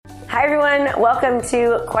Hi everyone, welcome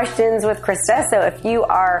to Questions with Krista. So if you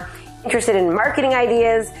are interested in marketing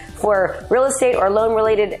ideas for real estate or loan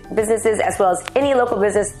related businesses, as well as any local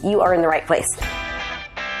business, you are in the right place.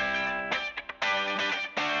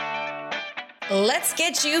 Let's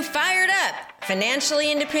get you fired up.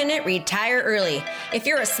 Financially independent, retire early. If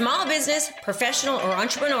you're a small business, professional, or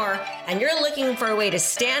entrepreneur, and you're looking for a way to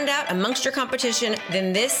stand out amongst your competition,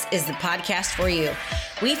 then this is the podcast for you.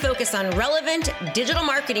 We focus on relevant digital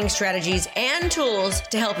marketing strategies and tools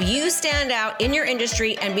to help you stand out in your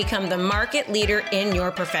industry and become the market leader in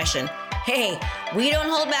your profession. Hey, we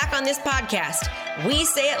don't hold back on this podcast. We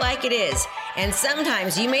say it like it is. And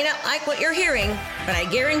sometimes you may not like what you're hearing, but I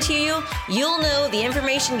guarantee you'll know the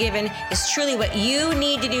information given is truly what you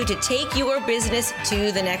need to do to take your business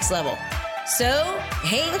to the next level. So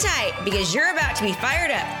hang tight because you're about to be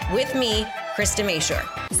fired up with me, Krista Mashore.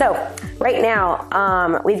 So right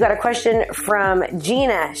now, we've got a question from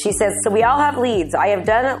Gina. She says, so we all have leads. I have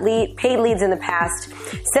done paid leads in the past.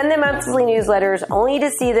 Send them monthly newsletters only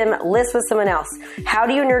to see them list with someone else. How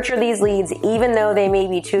do you nurture these leads even though they may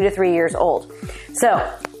be 2 to 3 years old?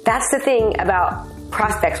 So that's the thing about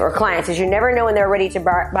prospects or clients is you never know when they're ready to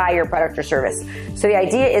buy your product or service. So the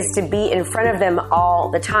idea is to be in front of them all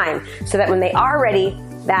the time so that when they are ready,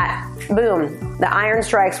 that boom, the iron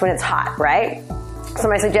strikes when it's hot, right? So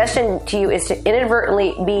my suggestion to you is to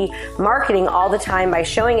inadvertently be marketing all the time by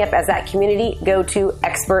showing up as that community go-to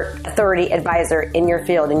expert authority advisor in your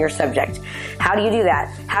field, in your subject. How do you do that?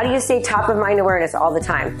 How do you stay top of mind awareness all the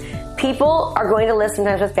time? People are going to list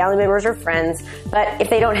sometimes with family members or friends, but if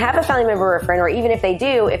they don't have a family member or a friend, or even if they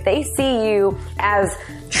do, if they see you as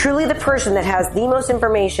truly the person that has the most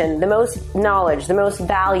information, the most knowledge, the most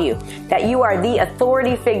value, that you are the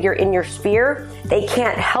authority figure in your sphere, they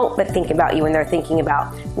can't help but think about you when they're thinking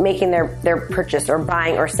about making their purchase or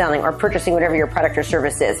buying or selling or purchasing whatever your product or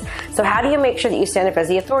service is. So how do you make sure that you stand up as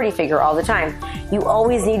the authority figure all the time? You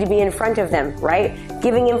always need to be in front of them, right?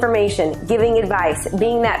 Giving information, giving advice,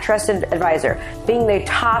 being that trusted advisor, being the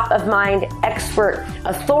top of mind expert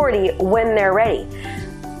authority when they're ready.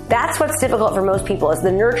 That's what's difficult for most people is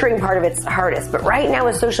the nurturing part of it's hardest. But right now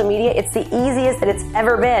with social media, it's the easiest that it's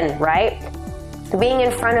ever been, right? Being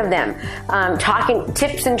in front of them, talking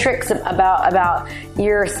tips and tricks about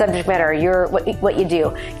your subject matter, what you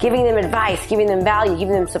do, giving them advice, giving them value,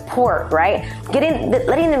 giving them support, right?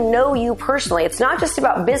 Letting them know you personally. It's not just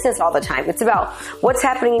about business all the time. It's about what's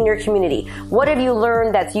happening in your community. What have you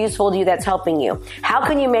learned that's useful to you, that's helping you? How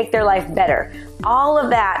can you make their life better? All of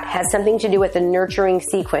that has something to do with the nurturing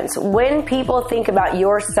sequence. When people think about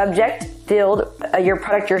your subject field, your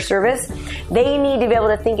product, your service, they need to be able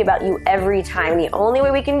to think about you every time. The only way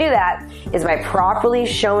we can do that is by properly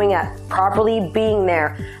showing up, properly being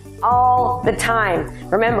there all the time.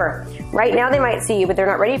 Remember, right now they might see you, but they're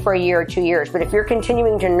not ready for a year or 2 years. But if you're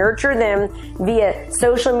continuing to nurture them via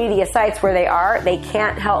social media sites where they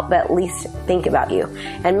can't help but at least think about you.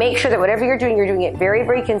 And make sure that whatever you're doing it very,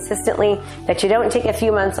 very consistently, that you don't take a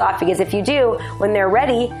few months off, because if you do, when they're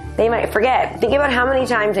ready, they might forget. Think about how many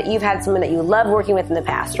times that you've had someone that you love working with in the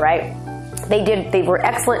past, right? They were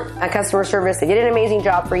excellent at customer service. They did an amazing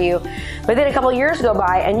job for you. But then a couple of years go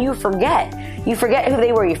by and you forget. You forget who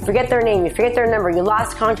they were. You forget their name. You forget their number. You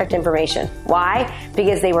lost contact information. Why?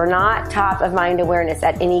 Because they were not top of mind awareness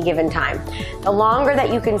at any given time. The longer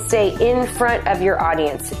that you can stay in front of your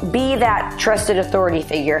audience, be that trusted authority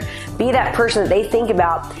figure, be that person that they think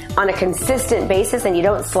about on a consistent basis and you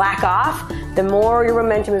don't slack off, the more your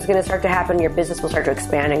momentum is going to start to happen. Your business will start to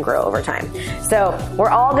expand and grow over time. So we're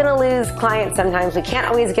all going to lose clients sometimes. We can't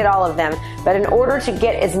always get all of them. But in order to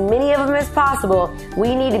get as many of them as possible,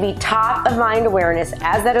 we need to be top of mind awareness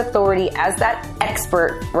as that authority, as that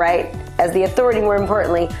expert, right? As the authority, more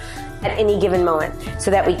importantly, at any given moment,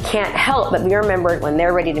 so that we can't help but be remembered when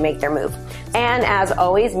they're ready to make their move. And as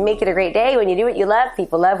always, make it a great day. When you do what you love,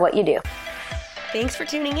 people love what you do. Thanks for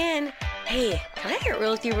tuning in. Hey, can I get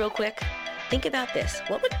real with you real quick? Think about this.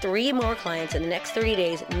 What would 3 more clients in the next 30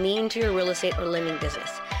 days mean to your real estate or lending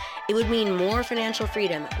business? It would mean more financial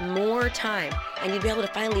freedom, more time, and you'd be able to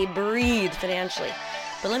finally breathe financially.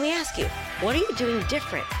 But let me ask you, what are you doing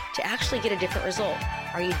different to actually get a different result?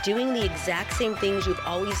 Are you doing the exact same things you've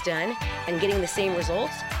always done and getting the same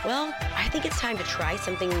results? Well, I think it's time to try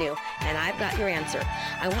something new, and I've got your answer.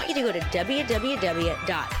 I want you to go to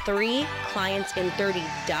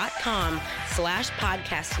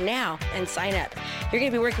www.3clientsin30.com/podcast now and sign up. You're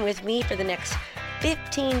going to be working with me for the next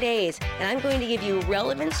 15 days, and I'm going to give you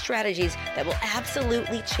relevant strategies that will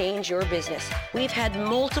absolutely change your business. We've had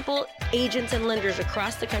multiple agents and lenders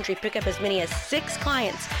across the country pick up as many as 6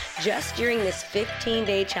 clients just during this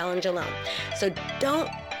 15-day challenge alone. So don't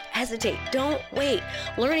hesitate. Don't wait.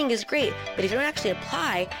 Learning is great, but if you don't actually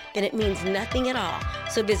apply, then it means nothing at all.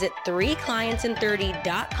 So visit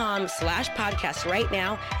 3clientsin30.com/podcast right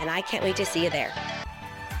now, and I can't wait to see you there.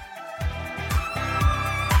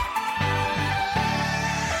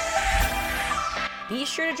 Be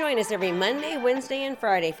sure to join us every Monday, Wednesday, and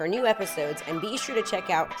Friday for new episodes, and be sure to check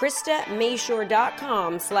out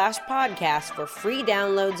KristaMashore.com/podcast for free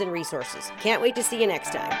downloads and resources. Can't wait to see you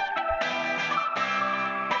next time.